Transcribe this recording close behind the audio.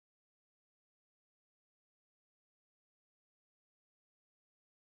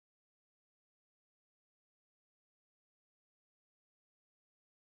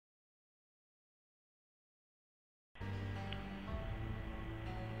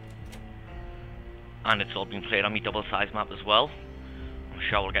and it's all been played on my double-sized map as well. I'm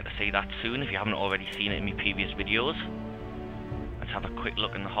sure we'll get to see that soon if you haven't already seen it in my previous videos. Let's have a quick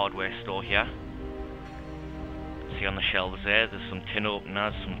look in the hardware store here. See on the shelves there's some tin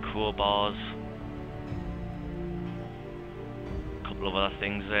openers, some crowbars, a couple of other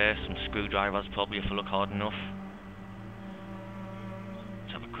things there, some screwdrivers probably if I look hard enough.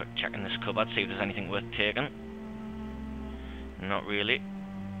 Let's have a quick check in this cupboard, see if there's anything worth taking. Not really.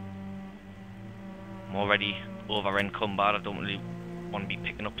 I'm already over-encumbered. I don't really want to be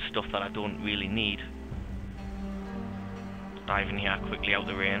picking up stuff that I don't really need. Dive in here quickly out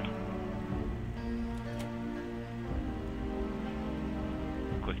the rain.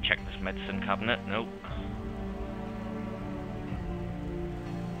 Quick check this medicine cabinet. Nope.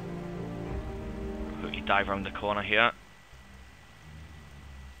 Quickly dive around the corner here.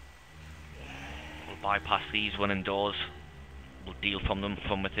 We'll bypass these running doors. We'll deal from them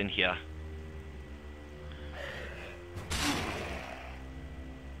from within here.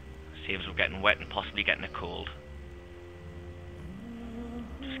 Saves we're getting wet and possibly getting a cold.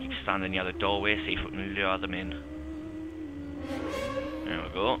 Just keep standing near the doorway, see if we can lure them in. There we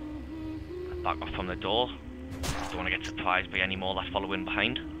go. Back off from the door. Don't want to get surprised by any more that follow in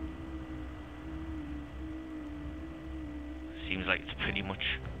behind. Seems like it's pretty much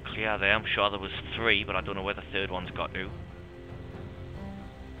clear there. I'm sure there was 3, but I don't know where the 3rd one's got to.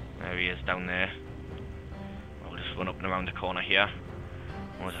 There he is down there. I'll just run up and around the corner here.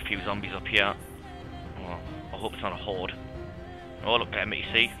 Oh, there's a few zombies up here. Oh, I hope it's not a horde. Oh, look there, mate,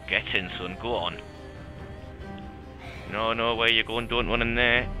 you see? Get in, son, go on. No, where you going? Don't run in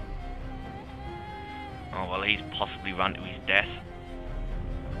there. Oh, well, he's possibly ran to his death.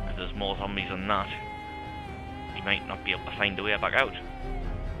 If there's more zombies than that, he might not be able to find a way back out.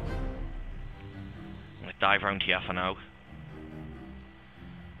 I'm going to dive round here for now.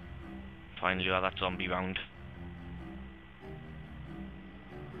 Try and lure that zombie round.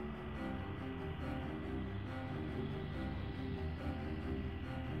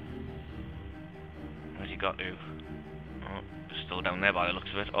 Where's he got to? Oh, still down there by the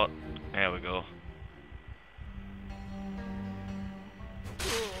looks of it. Oh, there we go.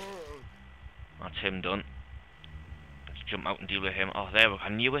 That's him done. Let's jump out and deal with him. Oh, there we go. I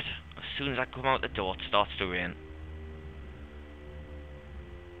knew it. As soon as I come out the door, it starts to rain.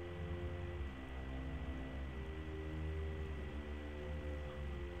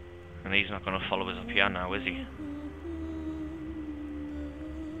 And he's not going to follow us up here now, is he?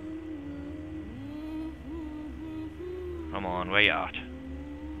 Come on, where you at?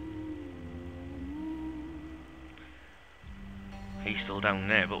 He's still down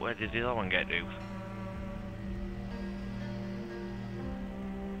there, but where did the other one get to?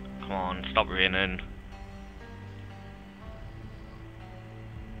 Come on, stop raining.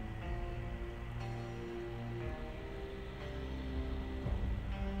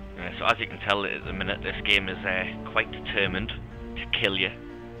 So as you can tell at the minute, this game is quite determined to kill you,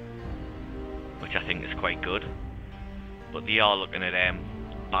 which I think is quite good. But they are looking at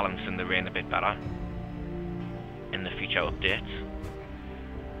balancing the rain a bit better in the future updates.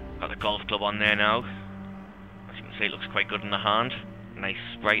 Got the golf club on there now. As you can see, it looks quite good in the hand. Nice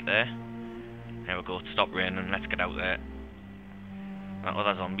sprite there. There we go, stop raining, let's get out there. That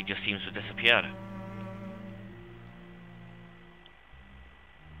other zombie just seems to have disappeared.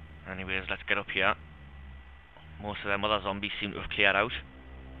 Anyways, let's get up here. Most of them other zombies seem to have cleared out.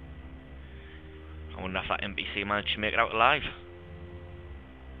 I wonder if that NPC managed to make it out alive.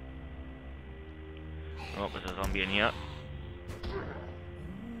 Oh, there's a zombie in here.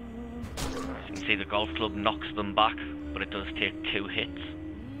 As you can see, the golf club knocks them back, but it does take 2 hits.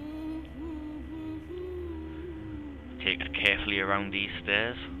 Take it carefully around these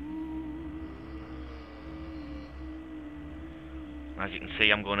stairs. As you can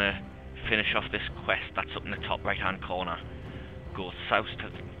see, I'm going to finish off this quest that's up in the top right hand corner. Go south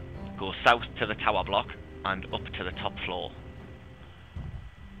to the tower block and up to the top floor.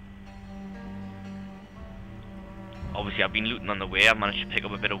 Obviously I've been looting on the way. I've managed to pick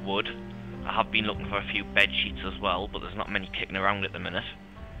up a bit of wood. I have been looking for a few bed sheets as well, but there's not many kicking around at the minute.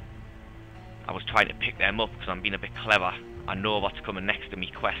 I was trying to pick them up because I'm being a bit clever. I know what's coming next to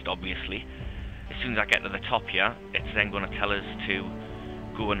me quest, obviously. As soon as I get to the top here, it's then going to tell us to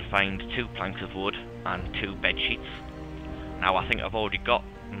go and find 2 planks of wood and 2 bed sheets. Now I think I've already got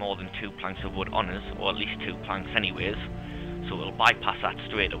more than 2 planks of wood on us, or at least 2 planks anyways, so we'll bypass that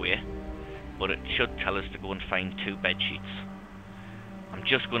straight away, but it should tell us to go and find 2 bed sheets. I'm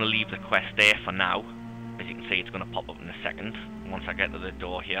just going to leave the quest there for now. As you can see, it's going to pop up in a second once I get to the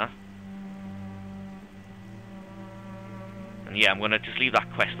door here. And yeah, I'm going to just leave that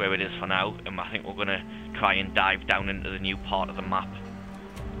quest where it is for now, and I think we're going to try and dive down into the new part of the map.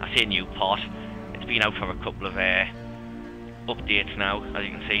 I say new part, it's been out for a couple of updates now. As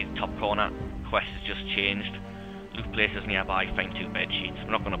you can see, the top corner quest has just changed. Loot places nearby, find 2 bed sheets.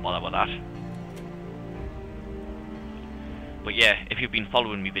 I'm not going to bother with that. But yeah, if you've been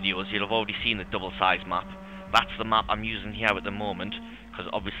following me videos, you'll have already seen the double size map. That's the map I'm using here at the moment, because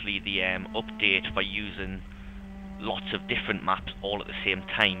obviously the update for using lots of different maps all at the same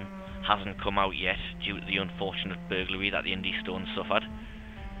time hasn't come out yet due to the unfortunate burglary that the Indie Stone suffered.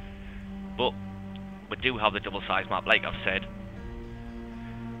 But we do have the double size map, like I've said.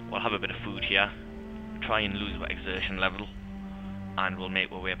 We'll have a bit of food here, try and lose our exertion level, and we'll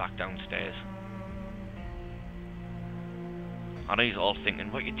make our way back downstairs. I know you're all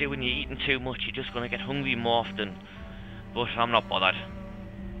thinking, what you doing, you're eating too much, you're just going to get hungry more often. But I'm not bothered.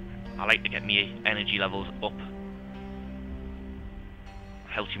 I like to get my energy levels up.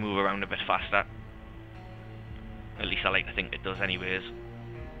 Helps you move around a bit faster. At least I like to think it does anyways.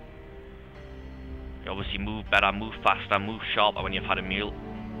 You obviously move better, move faster, move sharper when you've had a meal.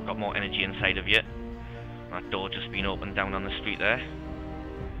 Got more energy inside of you. That door just been opened down on the street there.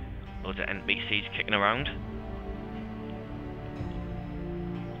 Loads of NPCs kicking around.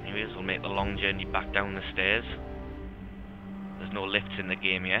 Anyways, we'll make the long journey back down the stairs. There's no lifts in the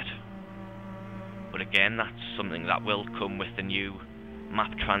game yet. But again, that's something that will come with the new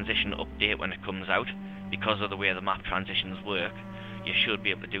map transition update when it comes out. Because of the way the map transitions work, you should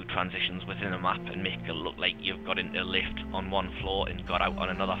be able to do transitions within a map and make it look like you've got into a lift on one floor and got out on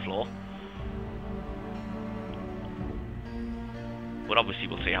another floor. But obviously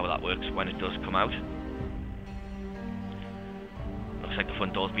we'll see how that works when it does come out. Looks like the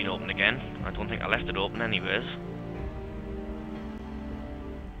front door's been opened again. I don't think I left it open anyways.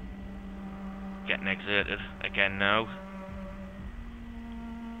 Getting exerted again now.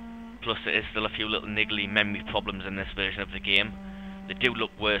 Plus there is still a few little niggly memory problems in this version of the game. They do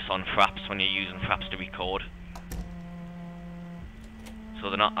look worse on fraps when you're using fraps to record. So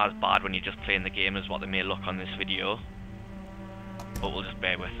they're not as bad when you're just playing the game as what they may look on this video. But we'll just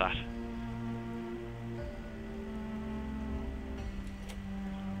bear with that.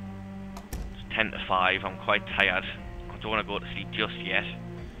 It's 10 to 5, I'm quite tired. I don't want to go to sleep just yet.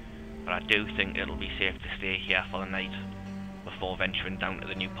 But I do think it'll be safe to stay here for the night before venturing down to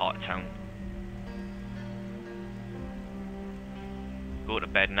the new part of town. Go to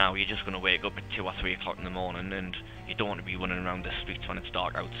bed now, you're just going to wake up at 2 or 3 o'clock in the morning, and you don't want to be running around the streets when it's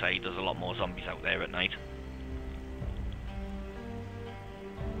dark outside. There's a lot more zombies out there at night.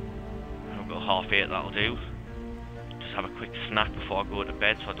 I've got 8:30, that'll do. Just have a quick snack before I go to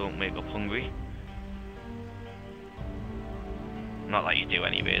bed so I don't wake up hungry. Not that you do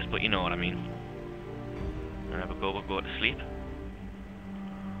anyways, but you know what I mean. And have a go, we'll go to sleep.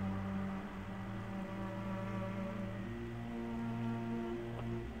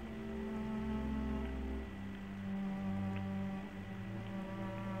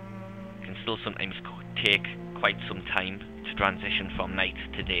 Can still sometimes take quite some time to transition from night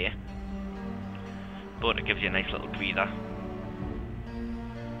to day. But it gives you a nice little breather.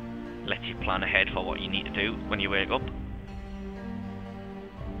 Lets you plan ahead for what you need to do when you wake up.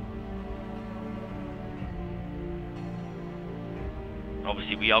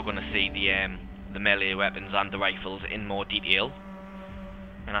 Obviously we are going to see the melee weapons and the rifles in more detail.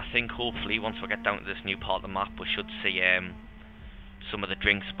 And I think hopefully once we get down to this new part of the map we should see some of the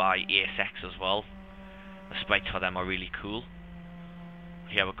drinks by Acex as well. The sprites for them are really cool.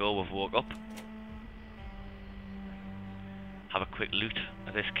 Here we go, we've woke up. Have a quick loot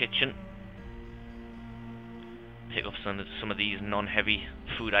at this kitchen. Pick up some of these non-heavy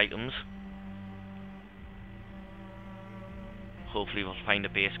food items. Hopefully we'll find a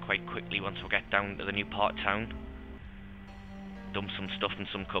base quite quickly once we get down to the new part of town. Dump some stuff in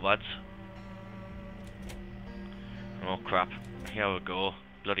some cupboards. Oh crap, here we go,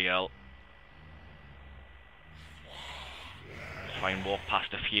 bloody hell. Try and walk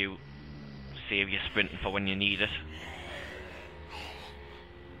past a few, save you sprinting for when you need it.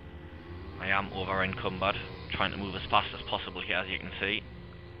 I am over-encumbered, trying to move as fast as possible here as you can see.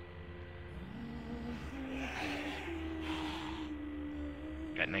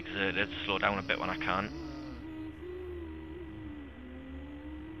 Getting exerted, slow down a bit when I can.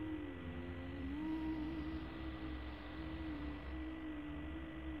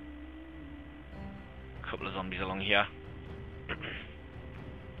 Couple of zombies along here.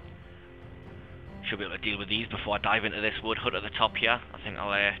 Should be able to deal with these before I dive into this wood hut at the top here. I think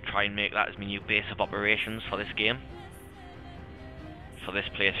I'll try and make that as my new base of operations for this game. For this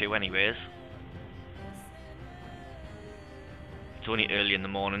playthrough anyways. It's only early in the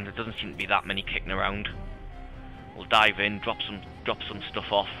morning, there doesn't seem to be that many kicking around. We'll dive in, drop some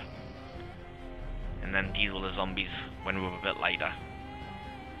stuff off, and then deal with the zombies when we're a bit lighter.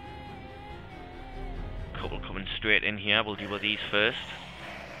 Couple coming straight in here, we'll deal with these first.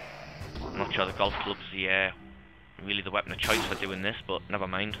 I'm not sure the golf club's really the weapon of choice for doing this, but never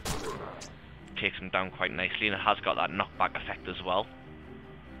mind. Takes them down quite nicely, and it has got that knockback effect as well.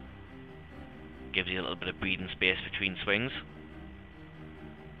 Gives you a little bit of breathing space between swings.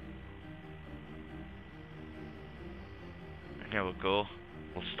 Here we go.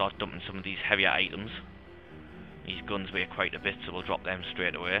 We'll start dumping some of these heavier items. These guns weigh quite a bit, so we'll drop them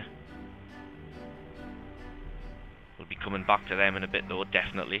straight away. We'll be coming back to them in a bit though,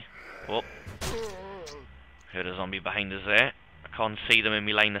 definitely. Oh, heard a zombie behind us there. I can't see them in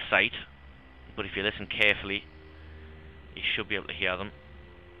my line of sight, but if you listen carefully, you should be able to hear them.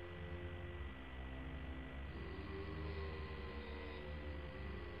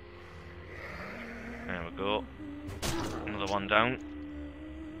 There we go. Another one down.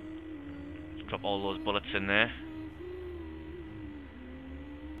 Let's drop all those bullets in there.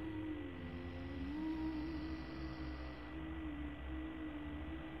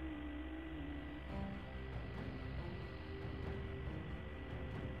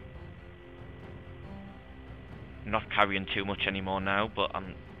 I'm not carrying too much anymore now, but I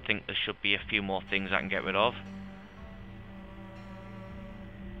think there should be a few more things I can get rid of.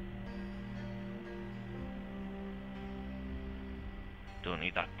 Don't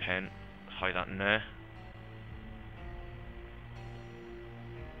need that pen. Hide that in there.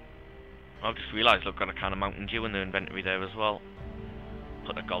 I've just realised I've got a can of Mountain Dew in the inventory there as well.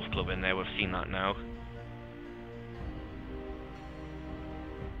 Put a golf club in there, we've seen that now.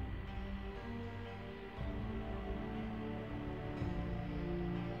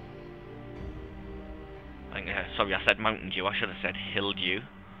 Sorry, I said Mountain Dew, I should have said Hill Dew.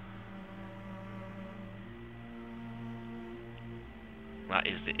 That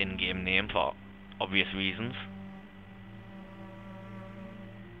is the in-game name for obvious reasons.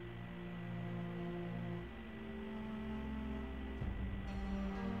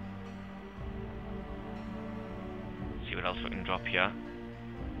 See what else we can drop here.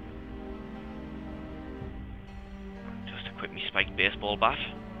 Just equip me spiked baseball bat.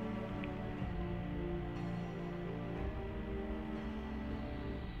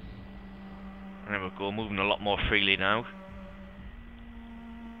 And there we go, moving a lot more freely now.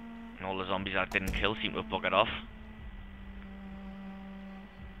 And all the zombies I didn't kill seem to have buggered off.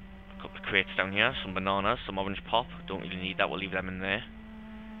 A couple of crates down here, some bananas, some orange pop. Don't really need that, we'll leave them in there.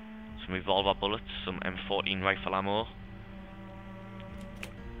 Some revolver bullets, some M14 rifle ammo.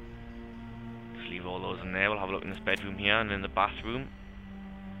 Just leave all those in there. We'll have a look in this bedroom here and in the bathroom.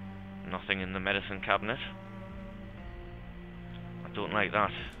 Nothing in the medicine cabinet. I don't like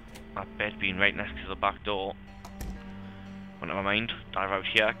that. That bed being right next to the back door. But never mind, dive out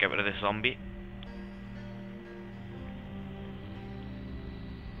here, get rid of this zombie.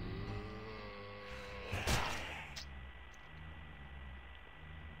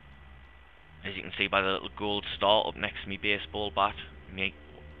 As you can see by the little gold star up next to me baseball bat, my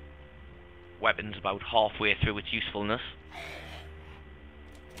weapon's about halfway through its usefulness.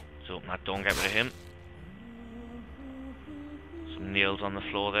 So open that door and get rid of him. Some nails on the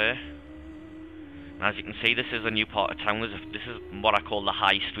floor there. And as you can see, this is a new part of town. This is what I call the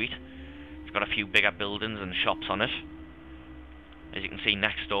high street. It's got a few bigger buildings and shops on it. As you can see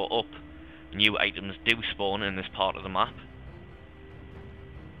next door up, new items do spawn in this part of the map.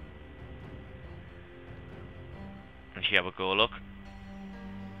 And here we go, look.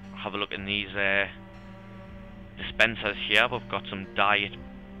 Have a look in these dispensers here. We've got some diet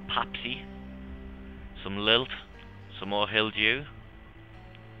Pepsi, some Lilt, some more Hill Dew,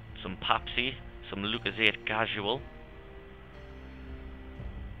 some Pepsi, some Lucozade Casual,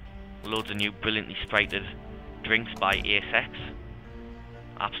 loads of new brilliantly sprited drinks by Acex.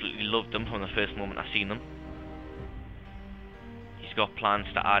 Absolutely loved them from the first moment I seen them. He's got plans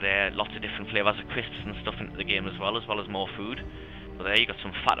to add lots of different flavours of crisps and stuff into the game as well as more food. But there you got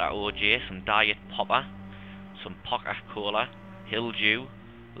some Fata OJ, some Diet Popper, some Coca-Cola, Hill Dew,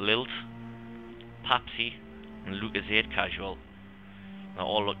 Lilt, Pepsi and Lucozade Casual. They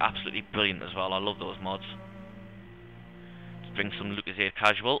all look absolutely brilliant as well. I love those mods. Let's drink some Lucozade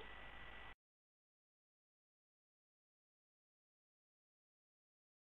Casual.